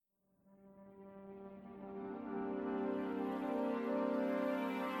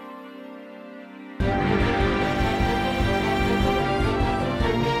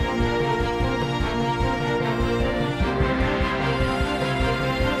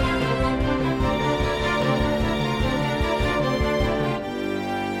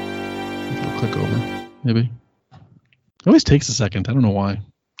click over, maybe. It always takes a second. I don't know why.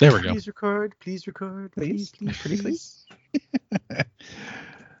 There we go. Please record. Please.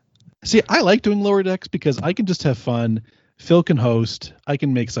 See, I like doing Lower Decks because I can just have fun. Phil can host. I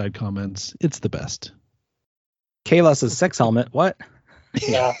can make side comments. It's the best. Kalos' sex helmet. What?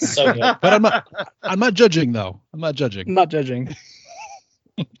 Yeah, so good. But I'm not judging though. I'm not judging. Not judging.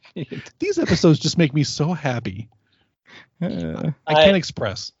 These episodes just make me so happy. I can't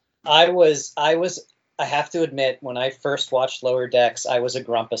express. I have to admit, when I first watched Lower Decks, I was a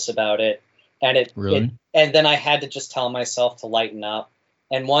grumpus about it. And and then I had to just tell myself to lighten up.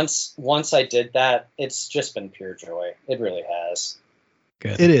 And once I did that, it's just been pure joy. It really has.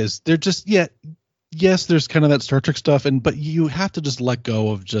 Good. It is. They're just yes, there's kind of that Star Trek stuff, but you have to just let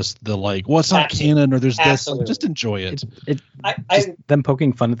go of just the it's not canon or there's this. Like, just enjoy it. Them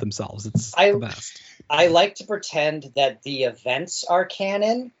poking fun at themselves. It's the best. I like to pretend that the events are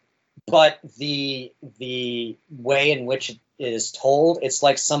canon, but the way in which it is told, it's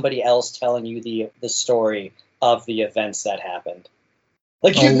like somebody else telling you the story of the events that happened.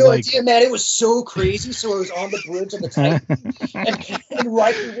 Like, you have no idea, man. It was so crazy. So I was on the bridge of the Titan, and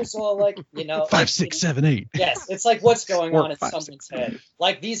Riker was all like, 5, 6, 7, 8. Yes, it's like what's going on in someone's head.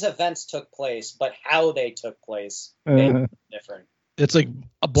 Like, these events took place, but how they took place made it different. It's like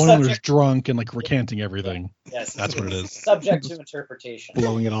a boiler's drunk and like recanting everything. Yes, that's what it is. Subject to interpretation.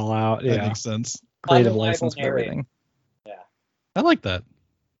 Blowing it all out. Yeah, that makes sense. Creative license for everything. Yeah, I like that.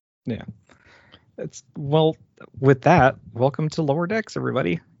 Yeah. With that, welcome to Lower Decks,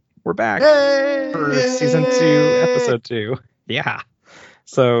 everybody. We're back for season 2, episode 2. Yeah.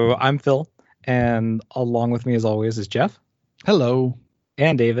 So I'm Phil, and along with me, as always, is Jeff. Hello.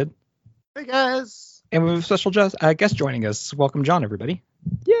 And David. Hey guys. And we have a special guest joining us. Welcome, John, everybody.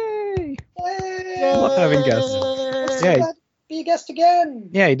 Yay! Yay! Love having guests. Yeah. Be a guest again.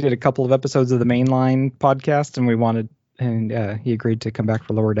 Yeah, he did a couple of episodes of the Mainline podcast, and he agreed to come back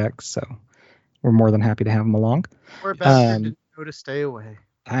for Lower Decks. So we're more than happy to have him along. We're best to know to stay away.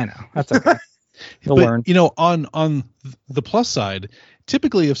 I know. That's okay. He'll but, learn. On the plus side,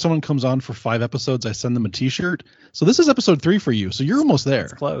 typically if someone comes on for 5 episodes, I send them a t-shirt. So this is episode 3 for you. So you're almost there.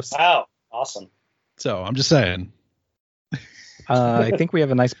 That's close. Wow. Awesome. So I'm just saying. I think we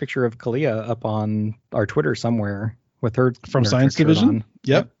have a nice picture of Kalia up on our Twitter somewhere with her from Science Division.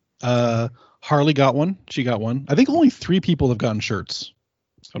 Yep. Harley got one. She got one. I think only 3 people have gotten shirts.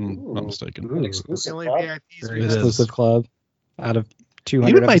 If I'm not mistaken. Exclusive Only club. VIPs. Very exclusive club out of 200.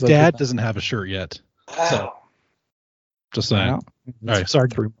 Even my dad doesn't have a shirt yet. Wow. So just saying. Wow. All right. Sorry.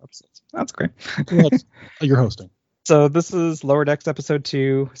 3 episodes. That's great. You're hosting. So this is Lower Decks episode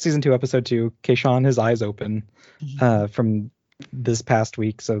 2, season 2, episode 2. Kayshon, his eyes open, from this past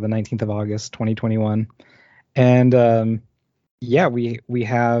week. So the 19th of August, 2021. And we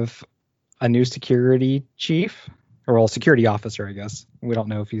have a new security chief, or security officer, I guess. We don't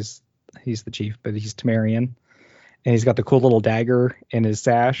know if he's the chief, but he's Tamarian, and he's got the cool little dagger in his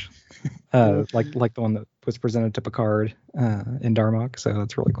sash, like the one that was presented to Picard in Darmok. So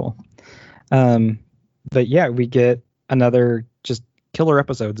that's really cool. But yeah, we get another just killer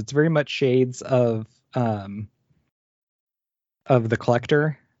episodes. It's very much shades of the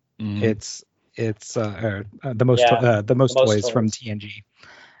Collector. Mm. It's the most toys from TNG.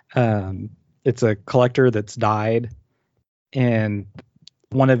 It's a Collector that's died, and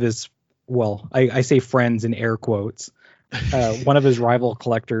one of his, I say friends in air quotes, one of his rival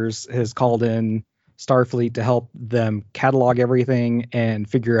Collectors has called in Starfleet to help them catalog everything and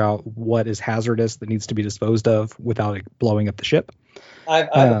figure out what is hazardous that needs to be disposed of without it blowing up the ship. I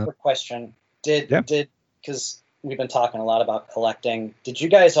have a quick question. Because we've been talking a lot about collecting, did you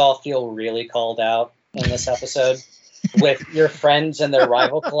guys all feel really called out in this episode with your friends and their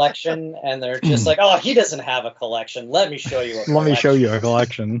rival collection? And they're just like, oh, he doesn't have a collection. Let me show you a collection. Let me show you a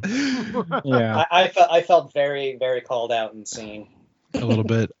collection. Yeah. I felt very, very called out and seen. A little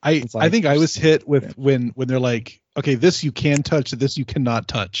bit. I think I was hit with when they're like, okay, this you can touch, this you cannot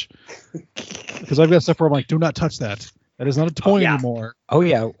touch. Because I've got stuff where I'm like, do not touch that. That is not a toy anymore. Oh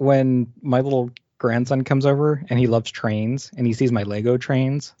yeah. When my little grandson comes over and he loves trains and he sees my Lego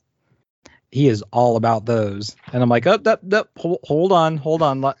trains, he is all about those. And I'm like, hold on.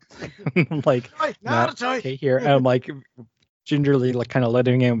 I'm like, okay, here. And I'm like gingerly kind of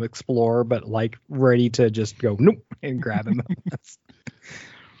letting him explore, but ready to just go nope and grab him.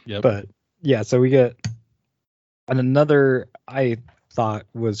 Yep. But yeah, so we get another, I thought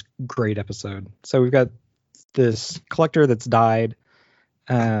was great episode. So we've got this Collector that's died,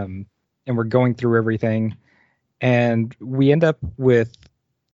 and we're going through everything, and we end up with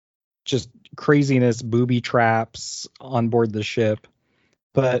just craziness, booby traps on board the ship.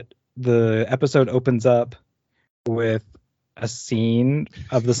 But the episode opens up with a scene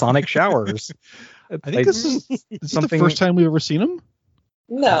of the sonic showers. I think this is the first time we've ever seen them.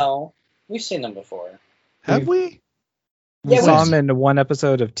 No, we've seen them before. Have we? We Yeah, saw them in one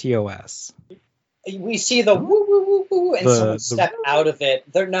episode of TOS. We see the woo woo woo woo, and someone step out of it.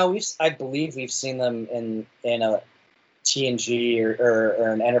 I believe we've seen them in a TNG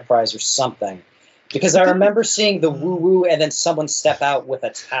or an Enterprise or something, because I remember seeing the woo woo and then someone step out with a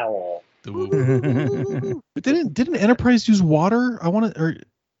towel. But didn't Enterprise use water?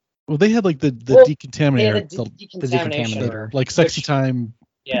 They had like the decontaminator, the decontaminator, like sexy time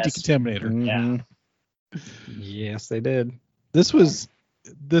decontaminator. Mm-hmm. Yes, they did. This was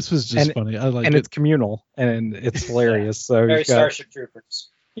just funny. I like it. And it's communal and it's hilarious. So very Starship Troopers.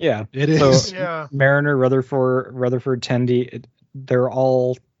 Yeah, it is. So Mariner, Rutherford, Tendi, they're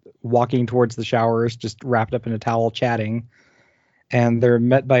all walking towards the showers, just wrapped up in a towel, chatting, and they're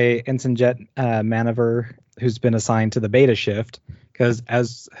met by Ensign Jet Manover, who's been assigned to the beta shift, because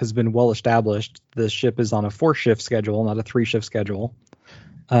as has been well established, the ship is on a 4-shift schedule, not a 3-shift schedule.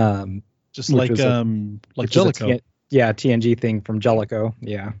 Just like Jellicoe. TNG thing from Jellicoe.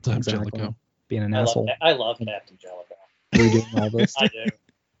 Yeah, exactly. Jellicoe. Being an asshole. I love Captain Jellicoe. Redoing all this. I do.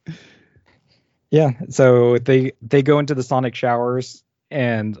 Yeah, so they go into the sonic showers,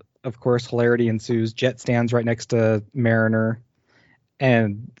 and of course hilarity ensues. Jet stands right next to Mariner,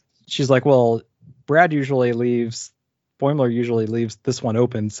 and she's like, "Well, Boimler usually leaves this one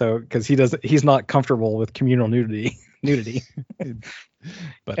open, so because he's not comfortable with communal nudity."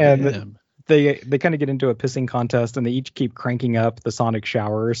 But and they kind of get into a pissing contest, and they each keep cranking up the sonic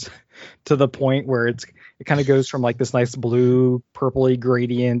showers to the point where it kind of goes from like this nice blue purpley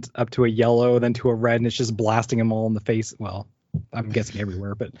gradient up to a yellow, then to a red, and it's just blasting them all in the face. Well, I'm guessing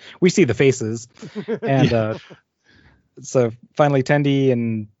everywhere, but we see the faces. And so finally Tendi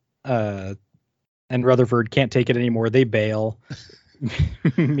and Rutherford can't take it anymore. They bail.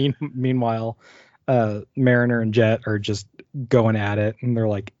 Meanwhile, Mariner and Jet are just going at it, and they're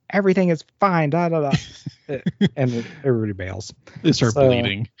like, everything is fine, da da da. And everybody bails. They start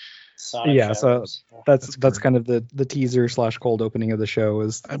bleeding. Sonic showers. So that's kind of the teaser / cold opening of the show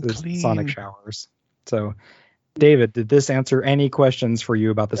is sonic showers. So David, did this answer any questions for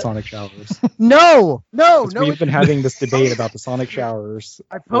you about the sonic showers? No. We've been having this debate about the sonic showers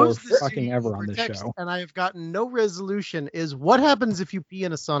I posed for this fucking ever on this text, show, and I have gotten no resolution. Is what happens if you pee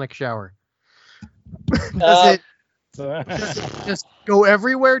in a sonic shower? Does it just go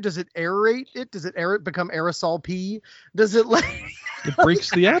everywhere? Does it aerate it? Does it become aerosol pee? Does it it breaks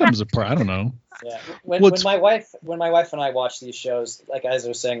the atoms apart? I don't know. Yeah. When my wife and I watch these shows, like as I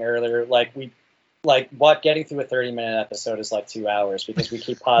was saying earlier, getting through a 30-minute episode is like 2 hours because we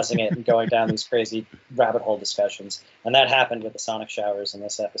keep pausing it and going down these crazy rabbit hole discussions. And that happened with the sonic showers in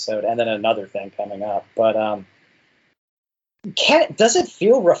this episode, and then another thing coming up. But does it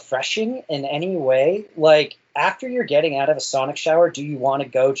feel refreshing in any way? Like, after you're getting out of a sonic shower, do you want to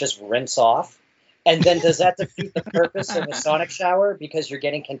go just rinse off? And then does that defeat the purpose of a sonic shower because you're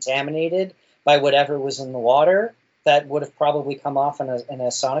getting contaminated by whatever was in the water that would have probably come off in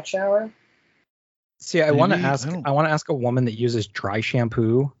a sonic shower? See, I want to ask a woman that uses dry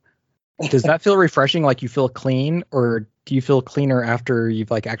shampoo. Does that feel refreshing, like you feel clean, or do you feel cleaner after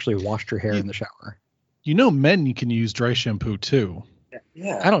you've like actually washed your hair in the shower? You know, men, you can use dry shampoo too.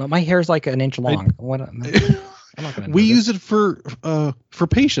 Yeah. I don't know. My hair's like an inch long. I'm not gonna we use it for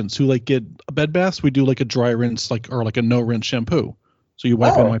patients who like get a bed baths. We do like a dry rinse, or like a no rinse shampoo. So you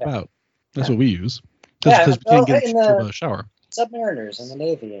wipe in, wipe out. That's what we use. Because we can't get into the shower. Submariners in the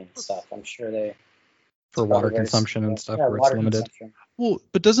Navy and stuff. I'm sure they for water consumption and stuff where it's limited. Well,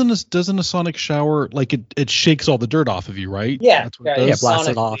 but doesn't a sonic shower like it shakes all the dirt off of you, right? Yeah, that's what it does. Blasts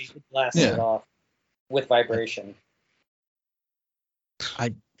it off. It off with vibration.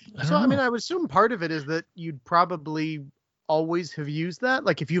 I would assume part of it is that you'd probably always have used that.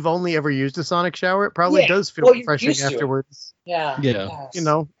 Like, if you've only ever used a sonic shower, it probably does feel refreshing afterwards. Yeah. You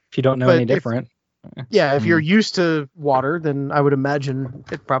know, if you don't know any different. If you're used to water, then I would imagine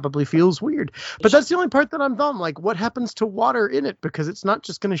it probably feels weird. But that's the only part that I'm dumb. Like, what happens to water in it? Because it's not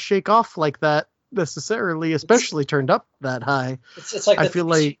just going to shake off like that necessarily, especially turned up that high. It's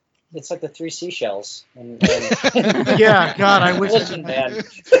like it's like the 3 seashells. And yeah, God, I wish. Listen, man.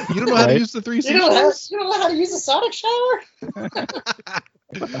 You don't know how to use the 3 seashells? You don't know how to use a sonic shower?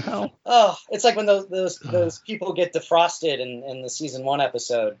 What the hell? Oh, it's like when those people get defrosted in the season 1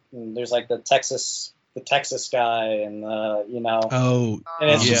 episode. And there's like the Texas guy, and Oh, and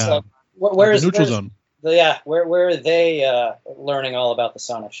it's just like where's the neutral zone? Where are they learning all about the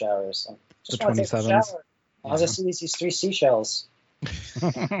sonic showers? The 27s. I'll just see these 3 seashells.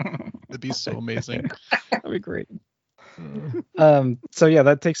 That'd be so amazing. That'd be great. So yeah,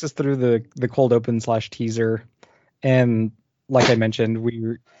 that takes us through the cold open / teaser, and like I mentioned,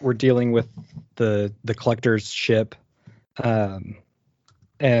 we're dealing with the collector's ship, and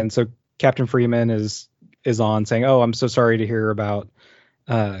so Captain Freeman is on saying, "Oh, I'm so sorry to hear about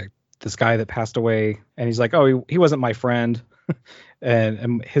this guy that passed away," and he's like, "Oh, he wasn't my friend."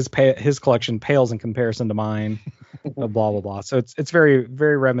 and his collection pales in comparison to mine. Blah blah blah. So it's very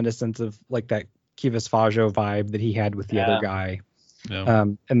very reminiscent of like that Kivas Fajo vibe that he had with the other guy. Yeah.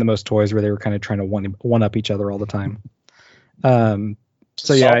 And the Most Toys, where they were kind of trying to one up each other all the time. So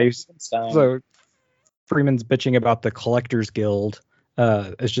Freeman's bitching about the Collectors Guild.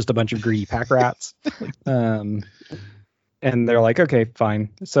 It's just a bunch of greedy pack rats. And they're like, okay, fine.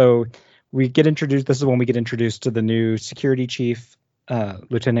 So we get introduced. This is when we get introduced to the new security chief,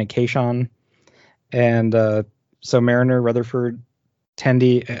 Lieutenant Kayshon. And so Mariner, Rutherford,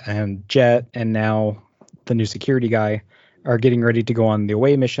 Tendi, and Jet, and now the new security guy are getting ready to go on the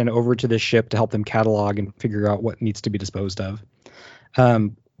away mission over to this ship to help them catalog and figure out what needs to be disposed of.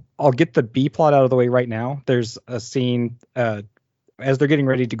 I'll get the B plot out of the way right now. There's a scene as they're getting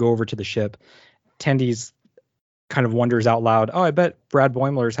ready to go over to the ship. Tendi's kind of wonders out loud, "Oh, I bet Brad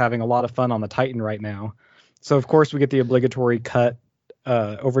Boimler is having a lot of fun on the Titan right now." So of course we get the obligatory cut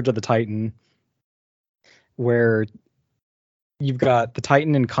over to the Titan, where you've got the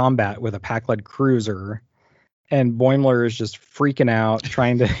Titan in combat with a pack-led cruiser, and Boimler is just freaking out,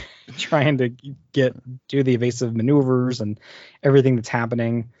 trying to do the evasive maneuvers and everything that's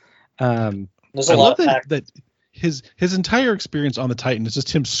happening. There's I a lot love of pack. that his entire experience on the Titan is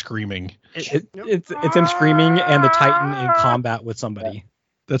just him screaming. It's him screaming and the Titan in combat with somebody.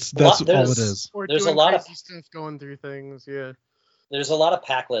 That's Well, all there's- it is. Or There's a doing lot of- crazy stuff going through things. Yeah. There's a lot of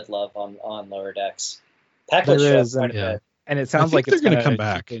Packlet love on Lower Decks. Packlet There show is, quite a yeah. bit. And it sounds I think like it's they're going gonna to come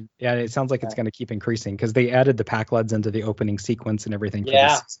back. It sounds like it's going to keep increasing because they added the pack leads into the opening sequence and everything. For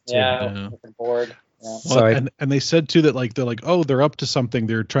Yeah, this too. yeah, looking forward. Yeah. Well, So and they said too that they're like, oh, they're up to something.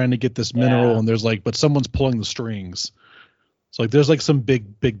 They're trying to get this mineral, Yeah. and there's like, but someone's pulling the strings. So like, there's like some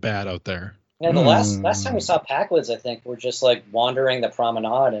big bad out there. Yeah, the last time we saw Packlids, I think, were just like wandering the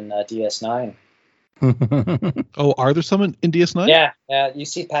promenade in DS9. Oh, are there some in DS9? Yeah, you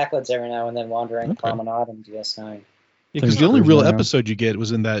see Packlids every now and then wandering the Okay. promenade in DS9. Because the only real episode you get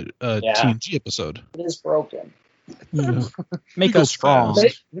was in that TNG episode. It is broken. Yeah. Make us strong.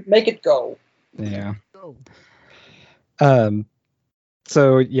 Make it go. Yeah. Oh.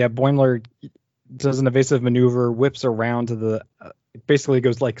 So yeah, Boimler does an evasive maneuver, whips around to the, basically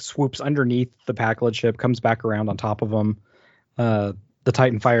goes like swoops underneath the Packlet ship, comes back around on top of them. The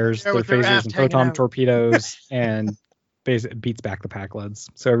Titan fires There their with their phasers raft and hanging photon out. torpedoes and beats back the Packlids.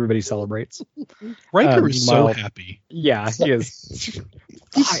 So everybody celebrates. Riker is so meanwhile- happy. Yeah, he is.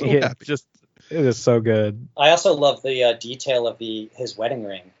 He's so happy. It is so good. I also love the detail of his wedding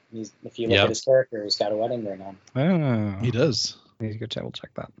ring. If you look Yep. at his character, he's got a wedding ring on. Oh, He does. need to go check. We'll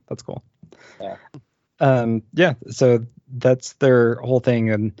check that. That's cool. Yeah. Yeah. So that's their whole thing,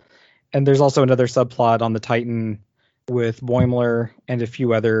 and there's also another subplot on the Titan with Boimler and a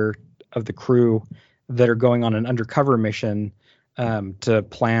few other of the crew that are going on an undercover mission to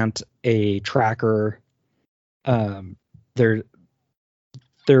plant a tracker. They're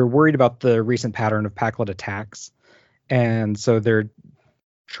worried about the recent pattern of Packlet attacks, and so they're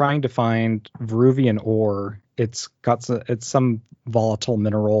trying to find Veruvian ore. It's some volatile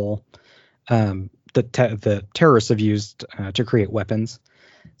mineral that the terrorists have used to create weapons.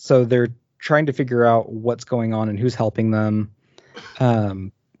 So they're trying to figure out what's going on and who's helping them.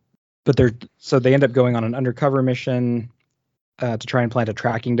 But they end up going on an undercover mission to try and plant a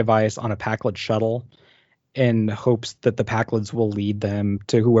tracking device on a Packlet shuttle in hopes that the Packlids will lead them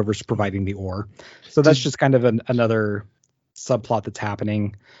to whoever's providing the ore. So that's just kind of another subplot that's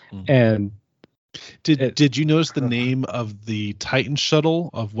happening. And did you notice the name of the Titan shuttle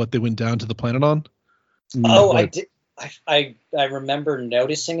of what they went down to the planet on? Oh, I did. I remember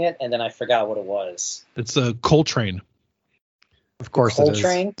noticing it, and then I forgot what it was. It's a Coltrane. Of course it is.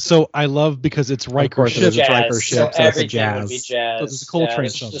 Coltrane? So I love because it's Riker's course it ship. is. It's Riker's Jazz. ship, So so it's a everything jazz. would be jazz. So there's a Coltrane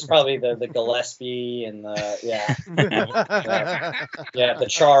it's shuttle. just probably the Gillespie and the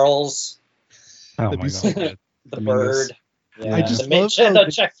Charles, Oh That'd my be god. so good. the Mingus. Bird. Yeah. I just the love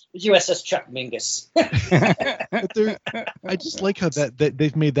how USS Chuck Mingus. But I just like how that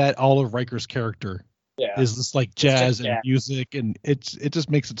they've made that all of Riker's character Yeah. is this like jazz and jazz. music, and it just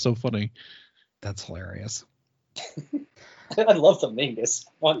makes it so funny. That's hilarious. I love the Mingus.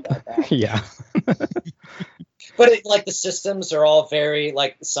 I want that back. Yeah. But the systems are all very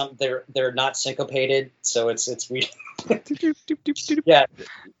they're not syncopated, so it's weird. Yeah.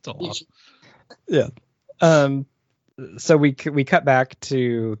 It's a lot. Yeah. So we cut back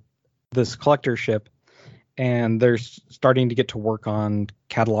to this collector ship, and they're starting to get to work on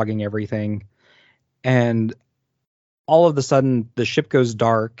cataloging everything. And all of a sudden, the ship goes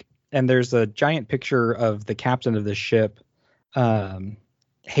dark, and there's a giant picture of the captain of the ship,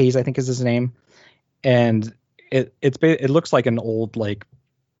 Hayes, I think is his name, and it looks like an old, like,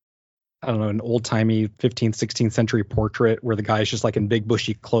 I don't know, an old timey 15th, 16th century portrait where the guy's just like in big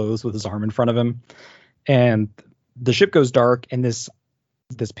bushy clothes with his arm in front of him. And the ship goes dark, and this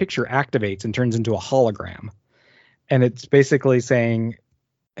picture activates and turns into a hologram. And it's basically saying,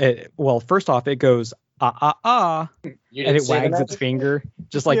 well, first off, it goes, and it wags its finger,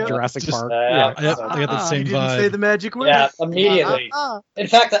 just like Jurassic Park. I got the same You didn't vibe. say the magic word. Yeah, immediately. In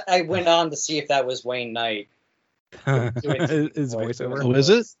fact, I went on to see if that was Wayne Knight. His voiceover. Oh, is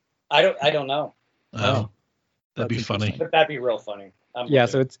it? I don't know. Oh, that'd be funny. But that'd be real funny.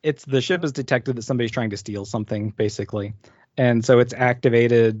 So it's the ship has detected that somebody's trying to steal something, basically. And so it's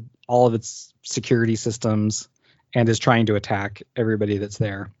activated all of its security systems and is trying to attack everybody that's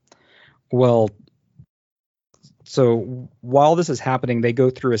there. Well, so while this is happening, they go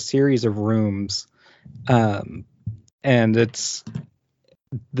through a series of rooms, and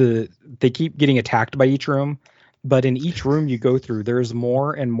they keep getting attacked by each room, but in each room you go through, there's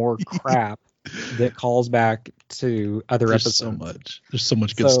more and more crap that calls back to other episodes. There's so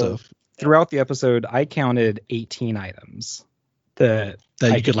much good stuff. Throughout the episode, I counted 18 items that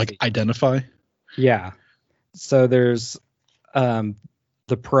you could like identify. Yeah. So there's the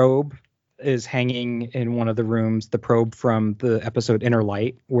probe is hanging in one of the rooms, the probe from the episode Inner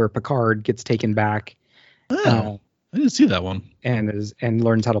Light, where Picard gets taken back. I didn't see that one. And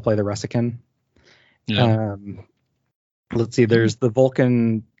learns how to play the Resican. Yeah. Let's see. There's the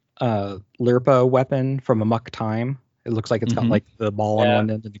Vulcan Lirpa weapon from Amok Time. It looks like it's got like the ball on one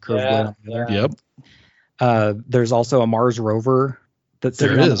end and the curved blade on the other. Yep. There's also a Mars rover that's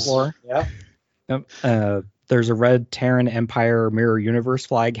sitting on the floor. Yeah. Yep. There's a red Terran Empire Mirror Universe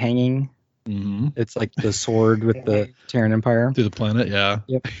flag hanging. Mm-hmm. It's like the sword with the Terran Empire through the planet. Yeah.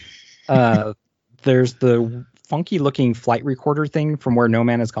 Yep. There's the funky looking flight recorder thing from Where No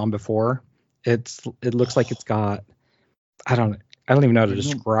Man Has Gone Before. It looks like it's got, I don't even know how to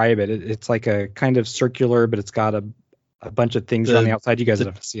describe it. It's like a kind of circular, but it's got a bunch of things on the outside. You guys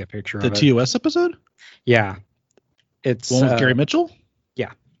have to see a picture of it. The TOS episode? Yeah. It's one with Gary Mitchell?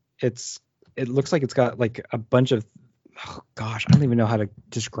 Yeah. It looks like it's got like a bunch of, oh gosh, I don't even know how to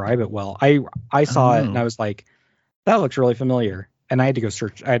describe it well. I saw it and I was like, that looks really familiar. And I had to go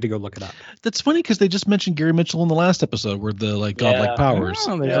search. I had to go look it up. That's funny because they just mentioned Gary Mitchell in the last episode where the like godlike powers.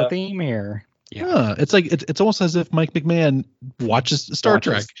 Oh, there's a theme here. Yeah, it's like it's almost as if Mike McMahon watches Star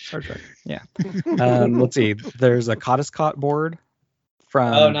Trek. Yeah. Let's see. There's a Cottiscott board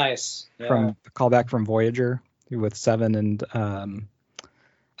from. Oh, nice. Yeah. From a callback from Voyager with Seven and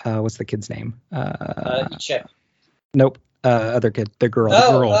what's the kid's name? Chip. Nope. Other kid. The girl.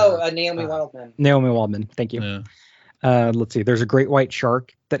 Naomi Wildman. Naomi Wildman. Thank you. Yeah. Let's see. There's a great white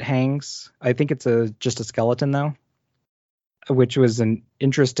shark that hangs. I think it's just a skeleton though, which was an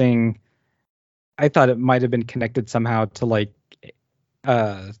interesting. I thought it might have been connected somehow to like,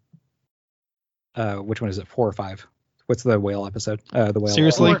 which one is it? 4 or 5? What's the whale episode? The whale.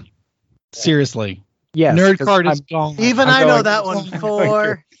 Seriously? Episode. Seriously. Yes. Nerd card is gone. Even I know that one.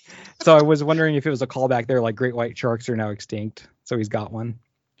 4. So I was wondering if it was a callback there, like great white sharks are now extinct. So he's got one.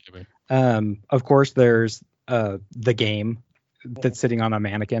 Of course, there's the game that's sitting on a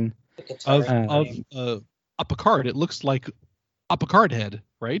mannequin. Of a Picard. It looks like a Picard head,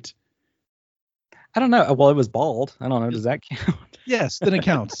 right? I don't know. Well, it was bald. I don't know. Does that count? Yes, then it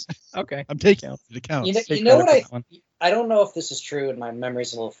counts. Okay. I'm taking it. It counts. You know what I don't know if this is true and my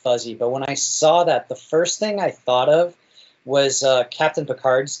memory's a little fuzzy, but when I saw that, the first thing I thought of was Captain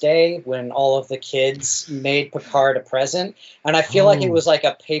Picard's Day when all of the kids made Picard a present. And I feel like it was like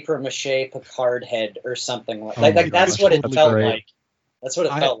a paper mache Picard head or something like that. Like that's what it felt like. That's what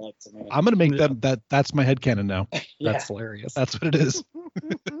it felt like to me. I'm going to make that's my headcanon now. That's hilarious. That's what it is.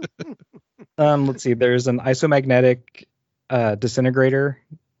 Let's see. There's an isomagnetic disintegrator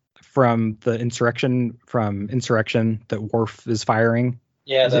from the Insurrection that Worf is firing.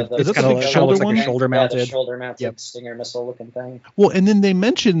 Yeah, it's kind of like shoulder mounted. The shoulder mounted Stinger missile looking thing. Well, and then they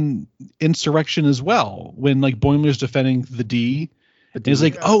mention Insurrection as well when like Boimler's defending the D. It's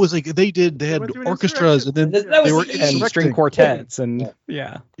like, it was like they had orchestras and then they were and string quartets and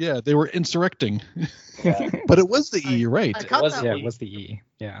yeah, they were insurrecting. Yeah. But it was the E, you're right. It was the E.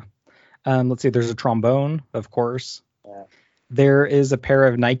 Yeah. Let's see, there's a trombone, of course. Yeah. There is a pair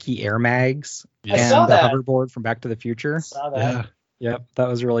of Nike Air Mags I saw and the that. hoverboard from Back to the Future. I saw that. Yeah. Yep, that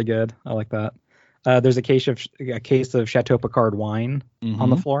was really good. I like that. There's a case of Chateau Picard wine on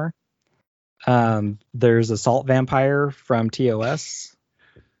the floor. There's a salt vampire from TOS.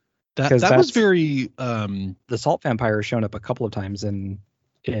 That was very. The salt vampire has shown up a couple of times in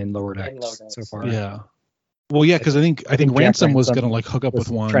Lower Decks so far. Yeah. Well, yeah, because I think Ransom was gonna like hook up with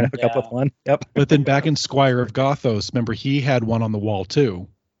one. Trying to hook up with one. Yep. But then back in Squire of Gothos, remember he had one on the wall too.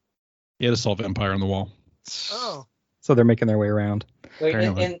 He had a salt vampire on the wall. Oh. So they're making their way around. Wait,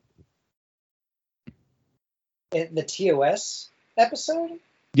 in the TOS episode?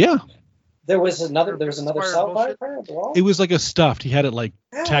 Yeah. There was another salt vampire on the wall? It was like a stuffed. He had it like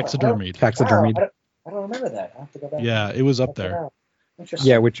taxidermied. Taxidermied. I don't remember that. I'll have to go back. Yeah, it was up there.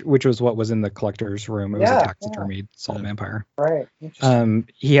 Interesting. Yeah, which was what was in the collector's room. It was a taxidermied salt vampire. Right.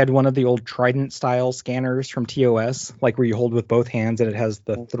 He had one of the old Trident style scanners from TOS, like where you hold with both hands and it has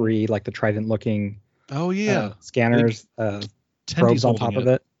the three like the Trident looking scanners probes on top of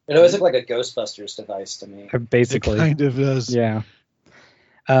it. It always looked like a Ghostbusters device to me. Basically. It kind of does. Yeah.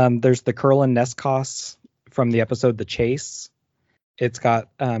 There's the Curlin Nescos from the episode The Chase. It's got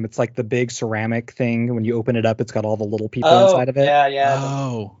it's like the big ceramic thing. When you open it up, it's got all the little people inside of it. Yeah.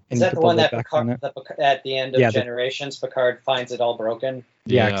 Oh. Is that the one that Picard, at the end of Generations, Picard finds it all broken?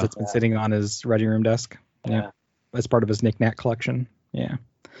 Yeah, because it's been sitting on his ready room desk. Yeah. As part of his knick-knack collection. Yeah.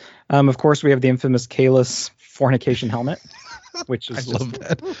 Of course, we have the infamous Kalis fornication helmet, which is love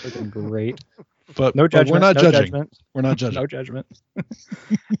that. Freaking great. But no judgment. We're not judging. Judgment. We're not judging. No judgment.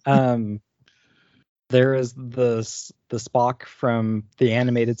 There is the Spock from the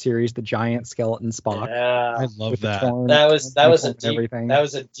animated series, the giant skeleton Spock. Yeah, I love that. That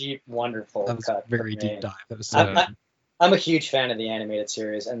was a deep, wonderful that was cut. Very deep dive. That was so I'm a huge fan of the animated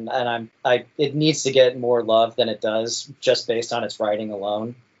series, and it needs to get more love than it does just based on its writing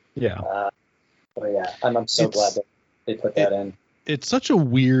alone. Yeah. But yeah, I'm so glad that they put that in. It's such a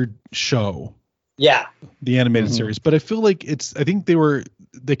weird show. Yeah. The animated series, but I feel like I think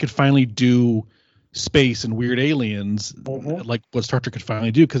they could finally do space and weird aliens like what Star Trek could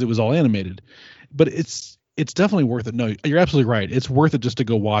finally do because it was all animated. But it's definitely worth it. No, you're absolutely right. It's worth it just to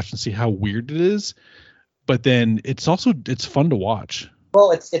go watch and see how weird it is. But then it's fun to watch.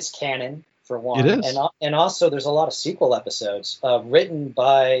 Well, it's canon for one. It is. And also there's a lot of sequel episodes written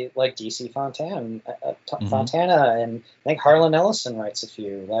by like DC Fontana, and I think Harlan Ellison writes a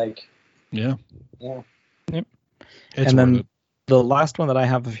few. Like yeah. Yep. It's and then worth it. The last one that I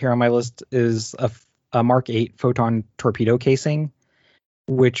have here on my list is a Mark 8 photon torpedo casing,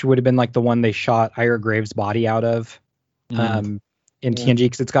 which would have been like the one they shot Ira Graves' body out of in TNG,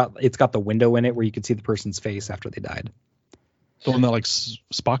 because it's got the window in it where you could see the person's face after they died. The one that like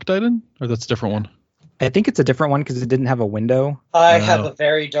Spock died in, or that's a different one? I think it's a different one because it didn't have a window. I have a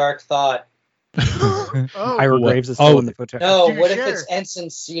very dark thought. Ira Graves is still in the photon. No, what if it's Ensign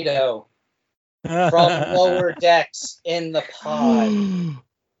Cito from Lower Decks in the pod?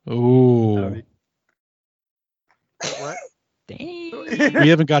 Ooh. What? Dang. We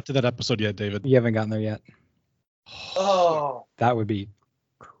haven't got to that episode yet, David. You haven't gotten there yet. Oh. That would be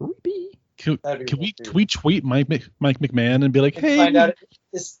creepy. Can we tweet Mike McMahon and be like, hey, find out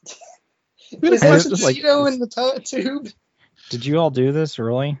is Ensign Cito in the tube? Did you all do this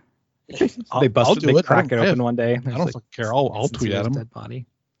really? They crack it open one day. I don't care. I'll tweet at him. Dead body.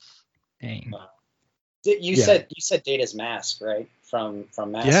 Dang. You said Data's mask, right? From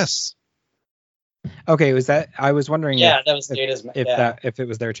Mask. Yes. Okay, was that? I was wondering. Yeah, that was Data's. If it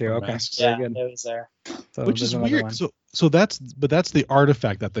was there too. Okay. Yeah, it was there. So which is weird. So that's the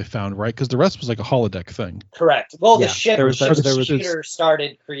artifact that they found, right? Because the rest was like a holodeck thing. Correct. Well, the shipper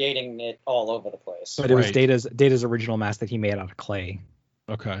started creating it all over the place. But it was Data's original mask that he made out of clay.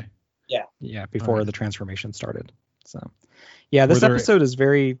 Okay. Yeah. Yeah, before the transformation started. So, yeah, this episode is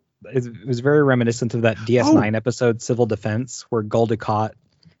very. It was very reminiscent of that DS9 episode, Civil Defense, where Gul Dukat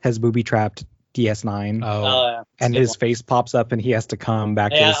has booby trapped DS9, and his face pops up, and he has to come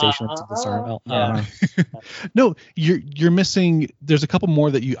back to the station to disarm. No, you're missing. There's a couple more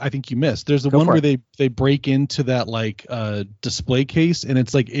that I think you missed. There's the one where they break into that like display case, and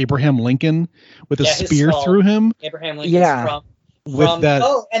it's like Abraham Lincoln with a spear through him. Abraham Lincoln with that.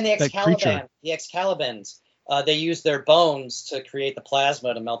 Oh, and the Excalibans. They use their bones to create the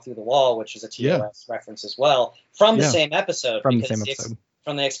plasma to melt through the wall, which is a TOS reference as well from the same episode. From the same episode.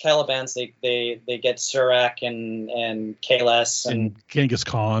 From the Excalibans, they get Surak and Kalis and Genghis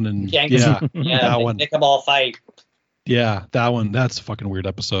Khan and that one. Make them all fight. Yeah, that one. That's a fucking weird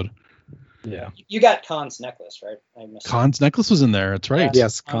episode. Yeah. You got Khan's necklace, right? Khan's necklace was in there. That's right.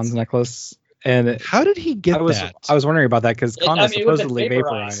 Yes, Khan's necklace. And how did he get that? I was wondering about that because Khan was it would've been supposedly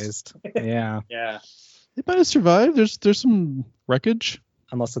vaporized. Yeah. Yeah. He might have survived. There's some wreckage.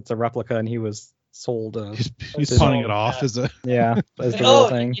 Unless it's a replica and he was sold. He's pawning it off as a as the real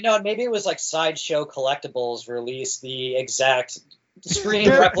thing. Maybe it was like Sideshow Collectibles released the exact screen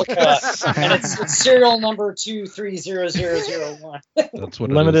replica, and it's serial number 230001. That's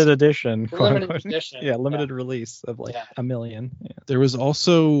what limited it is. edition. Limited edition. Yeah, limited release of like a million. Yeah. There was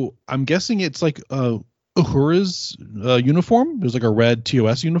also, I'm guessing it's like Uhura's uniform. There's like a red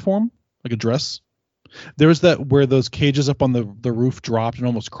TOS uniform, like a dress. There was that where those cages up on the roof dropped and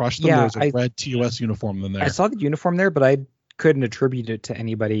almost crushed them. Yeah, There's a red TOS uniform in there. I saw the uniform there, but I couldn't attribute it to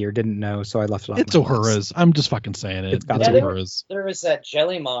anybody or didn't know, so I left it on. It's Uhura's. I'm just fucking saying it. It's Uhura's. There was that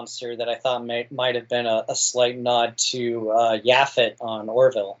jelly monster that I thought might have been a slight nod to Yaphet on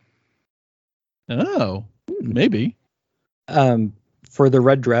Orville. Oh, maybe. For the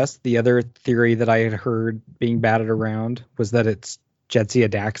red dress, the other theory that I had heard being batted around was that it's Jadzia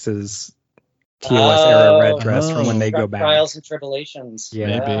Dax's TOS era red dress from when they go back. Trials and Tribulations.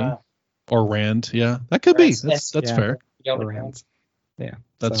 Yeah. Maybe. Or Rand. Yeah, that could be. That's fair. Yeah,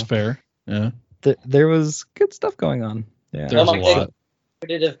 that's fair. Yeah. There was good stuff going on. Yeah, there's a lot.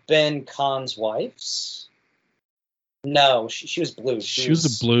 Would it have been Khan's wife's? No, she was blue. She was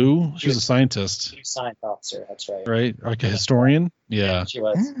a blue. She was a scientist. She was a science officer. That's right. Right, like a historian. Yeah, she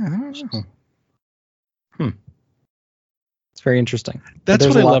was. It's very interesting. That's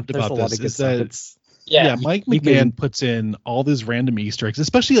what I loved about this. Is that Mike McMahon puts in all these random Easter eggs,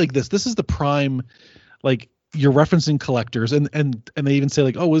 especially like this. This is the prime, like you're referencing collectors, and they even say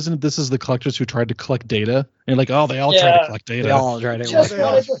like, oh, isn't it, this is the collectors who tried to collect data, and like, oh, they all tried to collect data. They all tried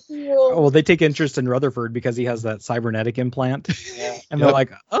to. Well, they take interest in Rutherford because he has that cybernetic implant, and they're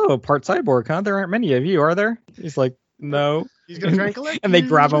like, oh, part cyborg, huh? There aren't many of you, are there? He's like, no. He's gonna try and collect. And they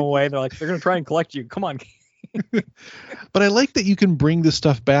grab him away. They're like, they're gonna try and collect you. Come on. But I like that you can bring this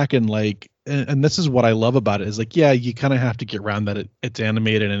stuff back and like, and this is what I love about it is like, yeah, you kind of have to get around that it's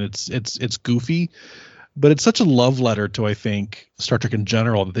animated and it's goofy, but it's such a love letter to, I think, Star Trek in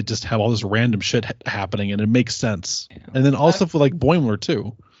general, that they just have all this random shit happening and it makes sense. Yeah. And then also for like Boimler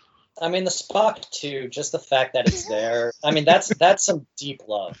too. I mean, the Spock too, just the fact that it's there. I mean, that's some deep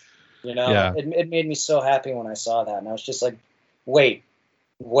love, you know. Yeah. It made me so happy when I saw that, and I was just like, wait.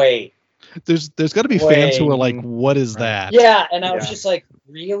 There's got to be fans who are like, what is that? Yeah, and I was just like,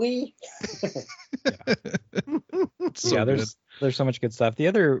 really? There's so much good stuff. The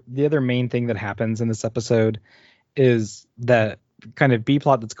other main thing that happens in this episode is that kind of B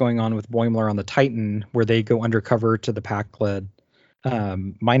plot that's going on with Boimler on the Titan, where they go undercover to the Pakled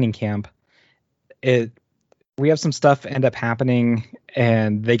mining camp. We have some stuff end up happening,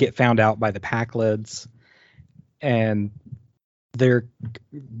 and they get found out by the Pakleds, and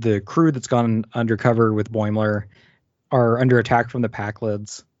the crew that's gone undercover with Boimler are under attack from the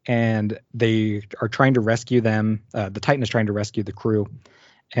Pakleds, and they are trying to rescue them. The Titan is trying to rescue the crew,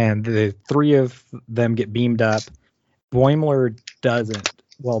 and the three of them get beamed up. Boimler doesn't.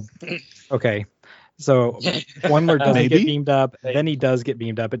 Well, okay. So Boimler doesn't get beamed up, then he does get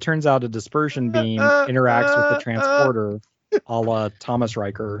beamed up. It turns out a dispersion beam interacts with the transporter, a la Thomas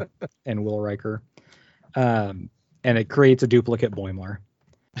Riker and Will Riker. And it creates a duplicate Boimler.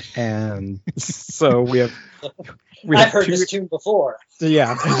 And so we have I've heard this tune before.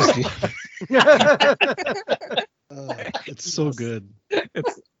 Yeah. It's so good.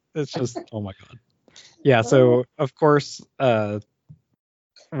 It's just, oh my God. Yeah, so of course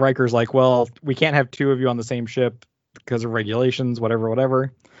Riker's like, well, we can't have two of you on the same ship because of regulations,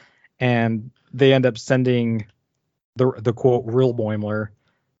 whatever. And they end up sending the quote real Boimler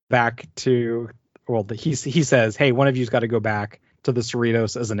back to, well, he says, hey, one of you's got to go back to the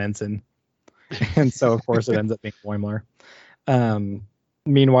Cerritos as an ensign. And so, of course, it ends up being Boimler.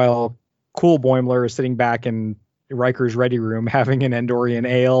 Meanwhile, cool Boimler is sitting back in Riker's ready room having an Andorian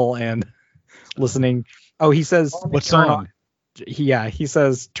ale and listening. Oh, he says, what song? He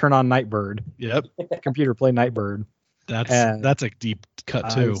says, turn on Nightbird. Yep. Computer play Nightbird. That's a deep cut,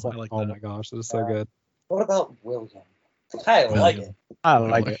 too. I like that. My gosh, this is so good. What about William? I like it. I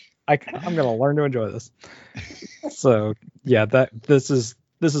like it. I'm gonna learn to enjoy this. So yeah, this is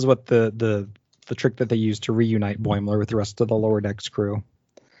what the trick that they use to reunite Boimler with the rest of the Lower Decks crew.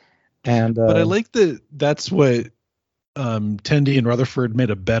 And but I like that's what Tendi and Rutherford made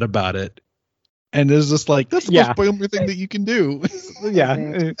a bet about it, and it's just like that's the most Boimler thing that you can do. Yeah,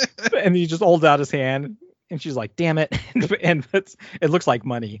 and he just holds out his hand, and she's like, "Damn it!" And it looks like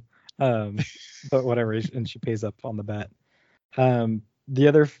money, but whatever. And she pays up on the bet. The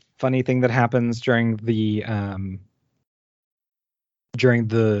other funny thing that happens during the during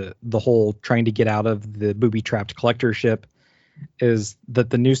the whole trying to get out of the booby-trapped collector ship is that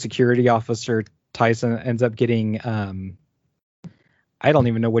the new security officer, Tyson, ends up getting, I don't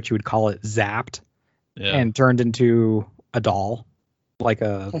even know what you would call it, zapped and turned into a doll, like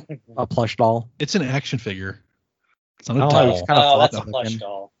a plush doll. It's an action figure. It's not a doll. Oh, that's a plush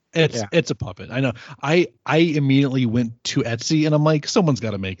doll. It's a puppet. I know. I immediately went to Etsy and I'm like, someone's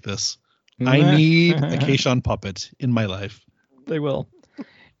got to make this. I need a Kayshon puppet in my life. They will.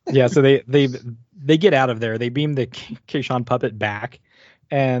 Yeah, so they get out of there. They beam the Kayshon puppet back.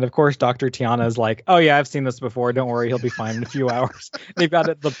 And of course, Dr. Tiana is like, "Oh yeah, I've seen this before. Don't worry, he'll be fine in a few hours." They've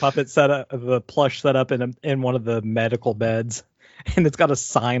got the puppet set up, the plush set up in one of the medical beds, and it's got a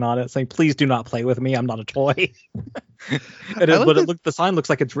sign on it saying, "Please do not play with me. I'm not a toy." The sign looks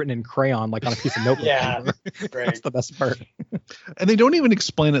like it's written in crayon, like on a piece of notebook. Yeah, great. That's the best part. And they don't even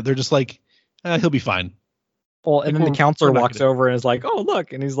explain it. They're just like, he'll be fine. Well, and then the counselor walks over and is like, "Oh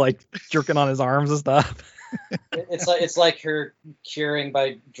look," and he's like jerking on his arms and stuff. It's like her curing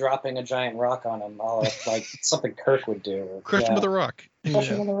by dropping a giant rock on him, like something Kirk would do. Crush him with a rock. Crush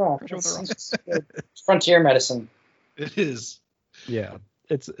him with a rock. It's frontier medicine. It is. Yeah,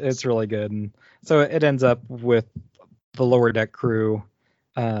 it's really good. And so it ends up with the lower deck crew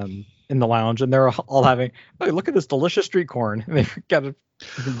in the lounge, and they're all having, "Oh, look at this delicious street corn." And they've got a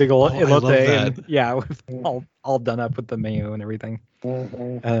big old elote, and all done up with the mayo and everything.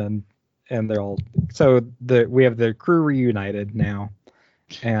 Mm-hmm. And they're all, so we have the crew reunited now,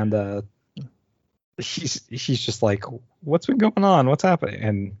 and she's just like, "What's been going on? What's happening?"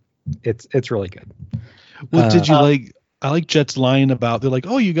 And it's really good. Well, did you I like Jet's line about, they're like,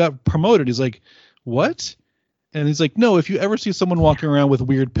 "Oh, you got promoted." He's like, "What?" And he's like, "No, if you ever see someone walking around with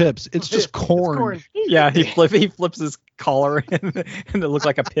weird pips, it's just corn." It's corn. Yeah, he flips his collar and it looks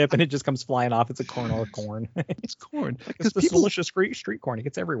like a pip and it just comes flying off. It's a kernel of corn. It's corn. It's this delicious street corn. It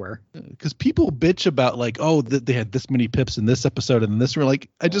gets everywhere. Because people bitch about like, "Oh, they had this many pips in this episode and this." We're like,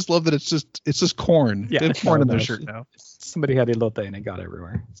 I just love that it's just corn. Yeah, they have corn in their shirt now. Somebody had elote and it got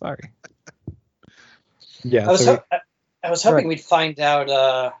everywhere. Sorry. Yeah. I was hoping we'd find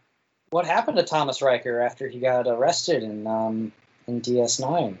out what happened to Thomas Riker after he got arrested in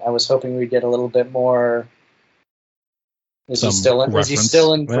DS9. I was hoping we'd get a little bit more. Is he still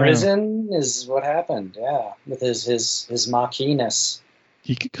in prison? Is what happened? Yeah, with his Machinas.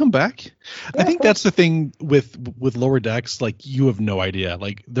 He could come back. Yeah, I think that's the thing with Lower Decks. Like, you have no idea.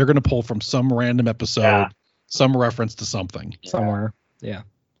 Like, they're gonna pull from some random episode, some reference to something somewhere. Yeah.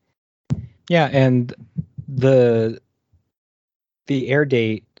 Yeah, and the air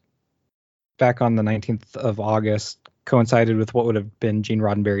date back on the 19th of August coincided with what would have been Gene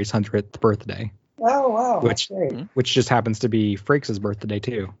Roddenberry's 100th birthday. Oh, wow. Which just happens to be Frakes' birthday,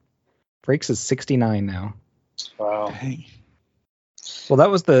 too. Frakes is 69 now. Wow. Dang. Well, that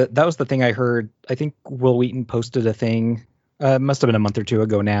was the thing I heard. I think Will Wheaton posted a thing. Must have been a month or two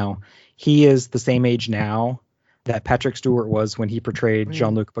ago now. He is the same age now that Patrick Stewart was when he portrayed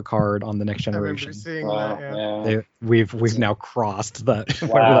Jean-Luc Picard on The Next Generation. I remember seeing that, yeah. We've now crossed that.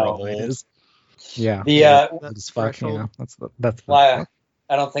 Wow. Whatever that is. Yeah. That's fuck, that's well,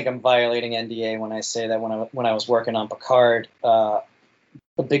 I don't think I'm violating NDA when I say that when I was working on Picard, the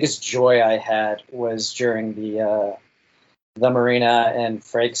biggest joy I had was during the Marina and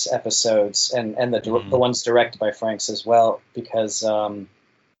Frakes episodes and the ones directed by Franks as well, because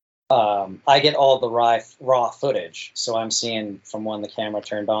I get all the raw footage, so I'm seeing from when the camera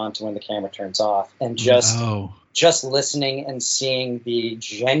turned on to when the camera turns off, and just listening and seeing the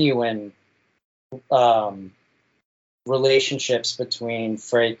genuine relationships between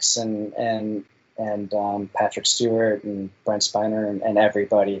Frakes and Patrick Stewart and Brent Spiner and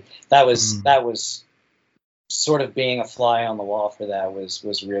everybody. That was sort of being a fly on the wall for that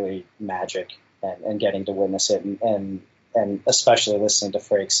was really magic, and getting to witness it and especially listening to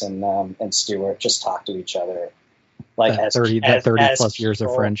Frakes and Stewart just talk to each other like that 30 plus years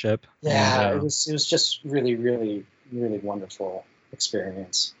of friendship. Yeah, it was just really, really, really wonderful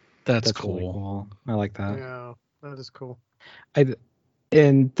experience. That's cool. Really cool. I like that. Yeah, that is cool.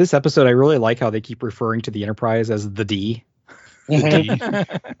 In this episode, I really like how they keep referring to the Enterprise as the D. The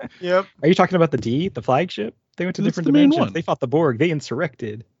D. Yep. Are you talking about the D, the flagship? They went to different dimensions. They fought the Borg. They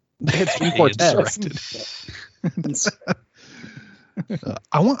insurrected. They had three quartets.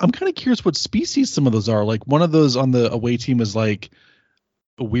 I'm kind of curious what species some of those are. Like, one of those on the away team is like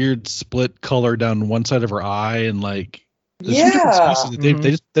a weird split color down one side of her eye, and like there's some different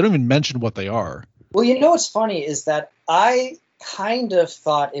species that they don't even mention what they are. Well, you know what's funny is that I kind of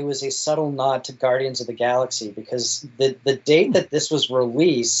thought it was a subtle nod to Guardians of the Galaxy, because the date that this was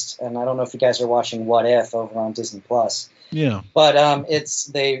released, and I don't know if you guys are watching What If over on Disney Plus, Yeah. But it's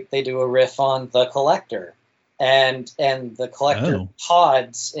they do a riff on the Collector, and the Collector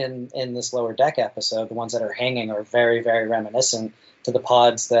pods in this Lower Deck episode, the ones that are hanging, are very, very reminiscent to the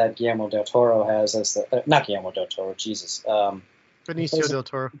pods that Guillermo del Toro has as the not Guillermo del Toro, Jesus, Benicio del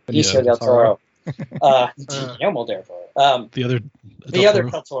Toro. Benicio del Toro. Guillermo del Toro. The other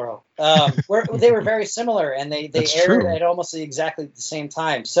Del Toro. They were very similar, and they aired at almost exactly the same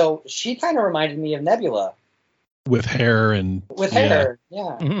time. So she kind of reminded me of Nebula. With hair.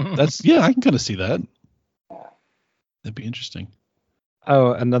 Yeah. That's I can kind of see that. Yeah. That'd be interesting.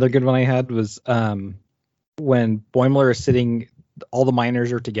 Oh, another good one I had was when Boimler is sitting, all the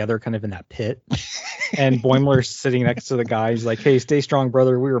miners are together kind of in that pit. And Boimler's sitting next to the guy. He's like, "Hey, stay strong,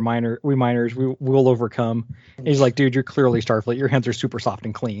 brother. We miners. We'll overcome." And he's like, "Dude, you're clearly Starfleet. Your hands are super soft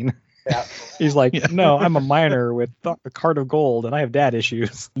and clean." Yeah. He's like, "No, I'm a miner with a cart of gold, and I have dad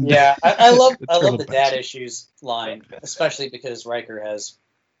issues." Yeah, I love the dad issues line, especially because Riker has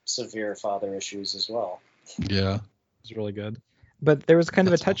severe father issues as well. Yeah, it's really good. But there was kind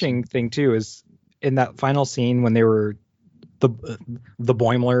of a touching thing too, is in that final scene when they were the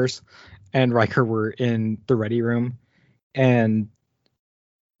Boimlers and Riker were in the ready room, and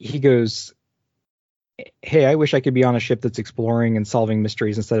he goes, "Hey, I wish I could be on a ship that's exploring and solving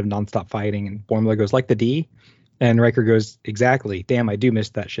mysteries instead of nonstop fighting." And Boimler goes, "Like the D?" And Riker goes, "Exactly. Damn, I do miss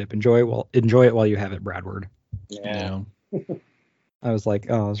that ship. Enjoy it while you have it, Bradward." Yeah. I was like,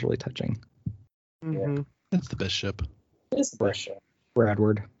 oh, it was really touching. Mm-hmm. It's the best ship. It is the best ship.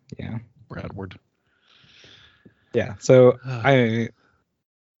 Bradward. Yeah. Bradward. Yeah. So I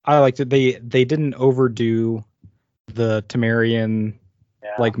liked it. They didn't overdo the Temerian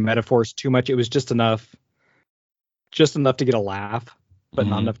like metaphors too much. It was just enough to get a laugh, but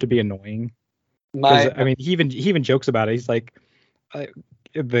not enough to be annoying. I mean, he even jokes about it. He's like,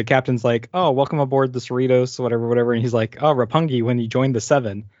 the captain's like, "Oh, welcome aboard the Cerritos," whatever, and he's like, "Oh, Rapungi, when you joined the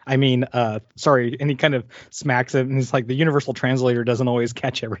Seven. I mean, sorry," and he kind of smacks it, and he's like, "The universal translator doesn't always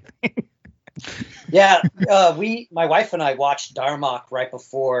catch everything." Yeah, my wife and I watched Darmok right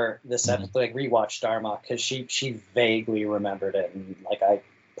before this episode, like rewatched Darmok, because she vaguely remembered it, and like I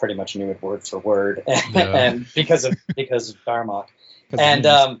pretty much knew it word for word, and because of Darmok,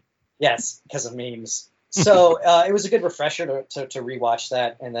 and yes, because of memes. So it was a good refresher to rewatch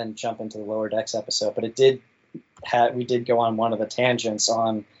that and then jump into the Lower Decks episode. But we did go on one of the tangents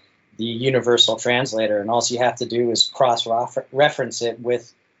on the universal translator, and all you have to do is cross-reference it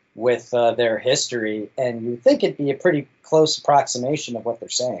with their history, and you think it'd be a pretty close approximation of what they're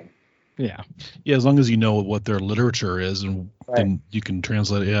saying. Yeah, as long as you know what their literature is, and then you can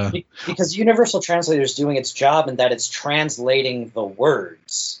translate it. Yeah, because universal translator is doing its job in that it's translating the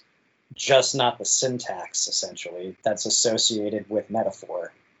words, just not the syntax, essentially, that's associated with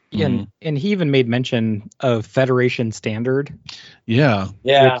metaphor. Yeah, and he even made mention of Federation Standard. Yeah.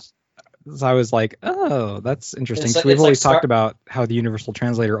 So I was like, oh, that's interesting. So we've always talked about how the universal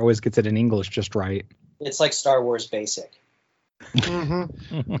translator always gets it in English just right. It's like Star Wars Basic.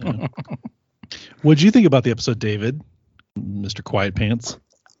 What did you think about the episode, David? Mr. Quiet Pants?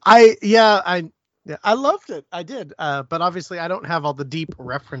 I loved it. I did. But obviously I don't have all the deep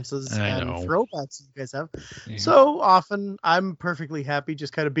references and throwbacks you guys have. Yeah. So often I'm perfectly happy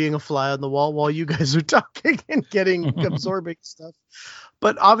just kind of being a fly on the wall while you guys are talking and absorbing stuff.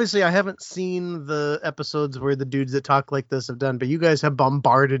 But obviously I haven't seen the episodes where the dudes that talk like this have done, but you guys have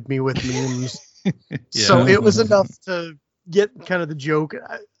bombarded me with memes. So it was enough to get kind of the joke.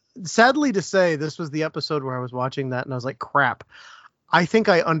 Sadly to say, this was the episode where I was watching that and I was like, crap. I think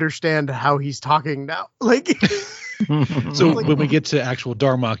I understand how he's talking now. So when we get to actual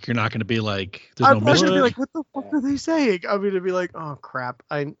Darmok, you're not going to be like, I'm not going to be like, what the fuck are they saying? I'm going to be like, oh crap,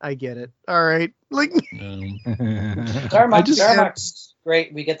 I get it. All right, Darmok's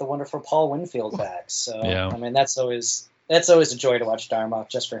great. We get the wonderful Paul Winfield back. So I mean, that's always a joy to watch Darmok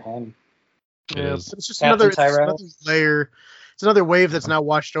just for him. Yeah, it's just another layer. It's another wave that's now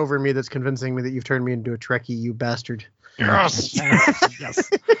washed over me. That's convincing me that you've turned me into a Trekkie, you bastard. Yes.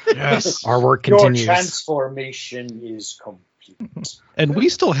 Yes. Our work continues. Your transformation is complete. And we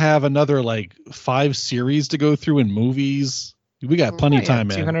still have another 5 series to go through in movies. We got plenty of time,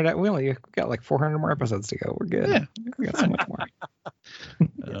 man. 200. We got 400 more episodes to go. We're good. Yeah. We got so much more.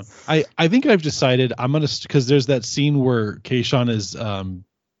 I think I've decided I'm gonna, because there's that scene where Kayshon is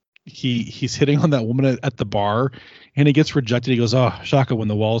he's hitting on that woman at the bar, and he gets rejected. He goes, "Oh, Shaka, when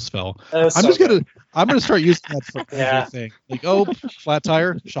the walls fell." I'm gonna start using that for everything. Like, oh, flat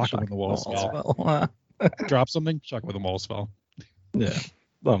tire, Shaka, when the walls fell. Drop something, Shaka, when the walls fell. Yeah.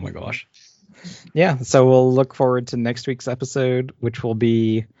 Oh my gosh. Yeah. So we'll look forward to next week's episode, which will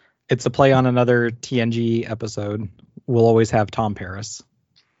be, it's a play on another TNG episode, we'll always have Tom Paris.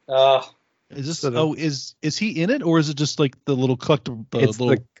 Is this? Is he in it, or is it just like the little collector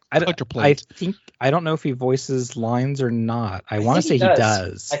plate? I don't know if he voices lines or not. I want to say he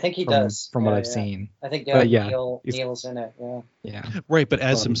does. I think he does from what I've seen. I think Neil's in it. Yeah. Right, but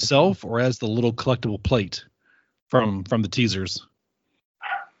as himself or as the little collectible plate from the teasers.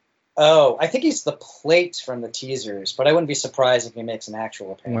 Oh, I think he's the plate from the teasers, but I wouldn't be surprised if he makes an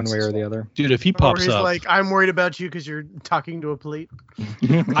actual appearance. One way or the other. Dude, if he pops he's up. like, I'm worried about you because you're talking to a plate.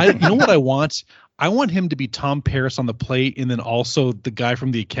 You know what I want? I want him to be Tom Paris on the plate and then also the guy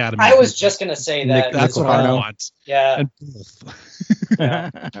from the Academy. I was just going to say that. That's what I want. Yeah. And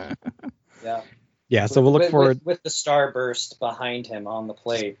yeah. Yeah, so we'll look forward. With the starburst behind him on the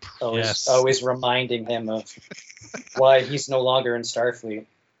plate. Always reminding him of why he's no longer in Starfleet.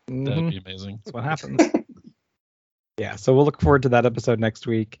 That'd be amazing. That's what happens. Yeah, so we'll look forward to that episode next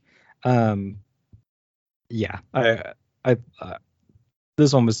week. Yeah,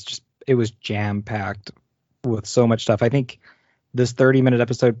 this one was jam packed with so much stuff. I think this 30-minute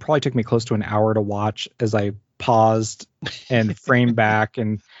episode probably took me close to an hour to watch as I paused and framed back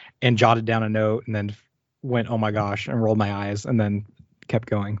and jotted down a note and then went, oh my gosh, and rolled my eyes and then kept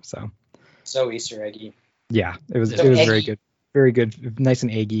going. So Easter eggy. Yeah, it was very good. Very good, nice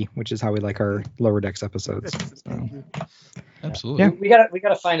and eggy, which is how we like our Lower Decks episodes. So. Absolutely. Yeah. We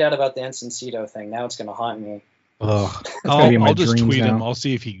gotta find out about the Ensign thing. Now it's gonna haunt me. I'll just tweet him. I'll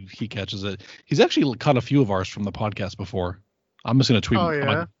see if he catches it. He's actually caught a few of ours from the podcast before. I'm just gonna tweet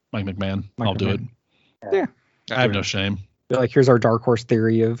Mike McMahon. I'll do it. Yeah. I have no shame. Like, here's our dark horse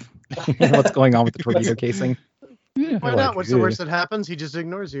theory of what's going on with the torpedo casing. Yeah. Why not? What's the worst that happens? He just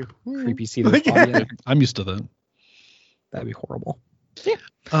ignores you. Creepy pseudo. I'm used to that. That'd be horrible. Yeah.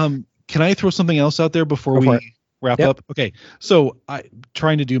 Can I throw something else out there before we wrap up? Okay. So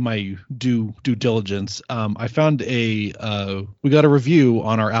trying to do my due diligence. I found we got a review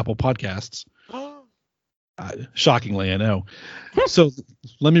on our Apple Podcasts. Shockingly, I know. So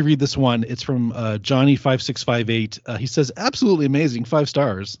let me read this one. It's from Johnny5658. He says, absolutely amazing, 5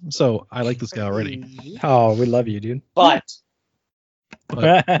 stars. So I like this guy already. Oh, we love you, dude. But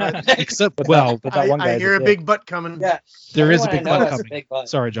except, well, but that one guy I hear a big butt coming. Yeah, there is a big butt coming. Big butt.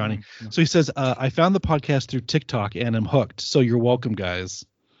 Sorry, Johnny. So he says, I found the podcast through TikTok and I'm hooked. So you're welcome, guys.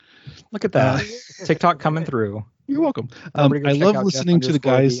 Look at that. TikTok coming through. You're welcome. I love listening to the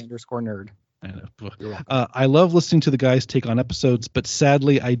guys. _nerd. I love listening to the guys take on episodes, but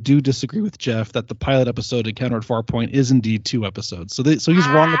sadly, I do disagree with Jeff that the pilot episode Encounter at Farpoint is indeed 2 episodes. So he's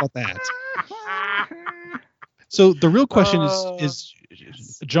wrong about that. So the real question is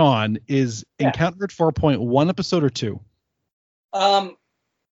John, is Encounter at Farpoint 1 episode or 2? I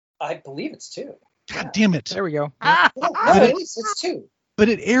believe it's 2. God damn it! There we go. No, it's 2. But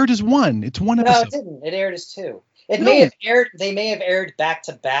it aired as 1. It's 1 episode. No, it didn't. It aired as 2. May have aired. They may have aired back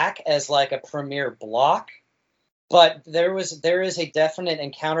to back as like a premiere block, but there is a definite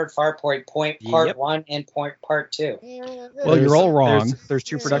Encounter at Farpoint part 1 and part 2. Well, you're all wrong. There's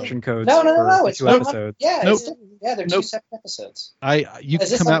 2 production codes. No. It's 2 episodes. They're 2 separate episodes. Is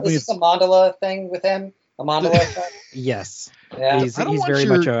this a Mandala thing with him? A Mandala effect? Yes. Yeah. He's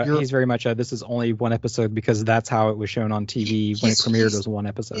very much a this is only 1 episode because that's how it was shown on TV when it premiered as 1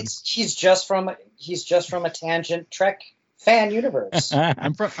 episode. He's just from a tangent Trek fan universe.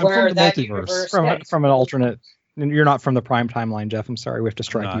 I'm from the multiverse. From an alternate. You're not from the prime timeline, Jeff. I'm sorry, we have to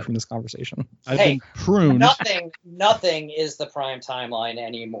strike you from this conversation. I've been pruned. Nothing is the prime timeline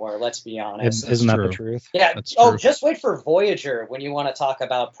anymore. Let's be honest. Isn't that the truth? Yeah. That's true. Just wait for Voyager when you want to talk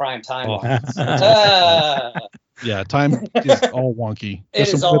about prime timelines. Yeah, time is all wonky.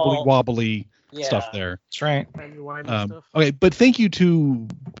 There's some wibbly wobbly stuff there. That's right. Okay, but thank you to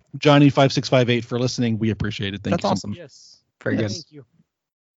Johnny5658 for listening. We appreciate it. Thank you. That's awesome. Yes. Very good. Thank you.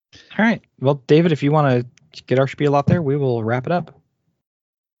 All right. Well, David, if you want to get our spiel out there, we will wrap it up.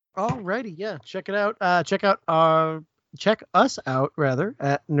 Alrighty, yeah. Check it out. Check us out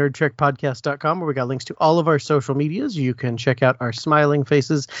at nerdtrekpodcast.com, where we got links to all of our social medias. You can check out our smiling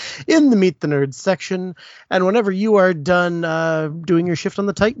faces in the Meet the Nerds section. And whenever you are done doing your shift on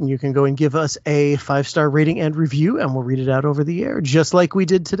the Titan, you can go and give us a 5-star rating and review, and we'll read it out over the air, just like we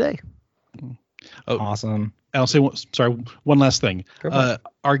did today. Oh, awesome. I'll say, one last thing.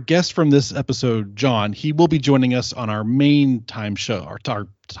 Our guest from this episode, John, he will be joining us on our main time show, our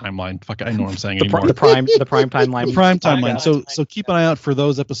timeline. Fuck, I know what I'm saying anymore. The prime timeline. The prime timeline. So keep an eye out for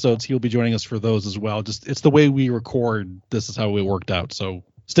those episodes. He'll be joining us for those as well. Just it's the way we record. This is how it worked out. So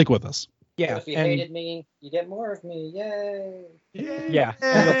stick with us. Yeah. If you hated me, you get more of me. Yay. Yeah.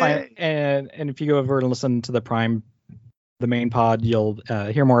 And you'll find, and if you go over and listen to the prime the main pod, you'll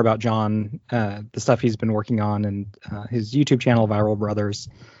hear more about John, the stuff he's been working on, and his YouTube channel, Viral Brothers,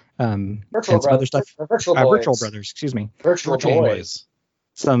 and some other stuff. Virtual Brothers, excuse me. Virtual Boys.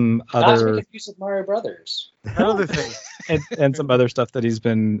 Some Not to be other confused with Mario Brothers. Another thing. and some other stuff that he's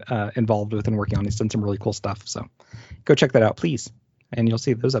been involved with and working on. He's done some really cool stuff. So go check that out, please. And you'll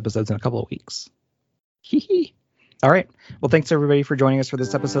see those episodes in a couple of weeks. Hee. All right. Well, thanks everybody for joining us for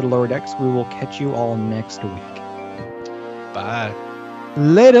this episode of Lower Decks. We will catch you all next week. Bye.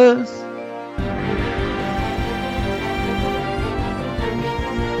 Laters.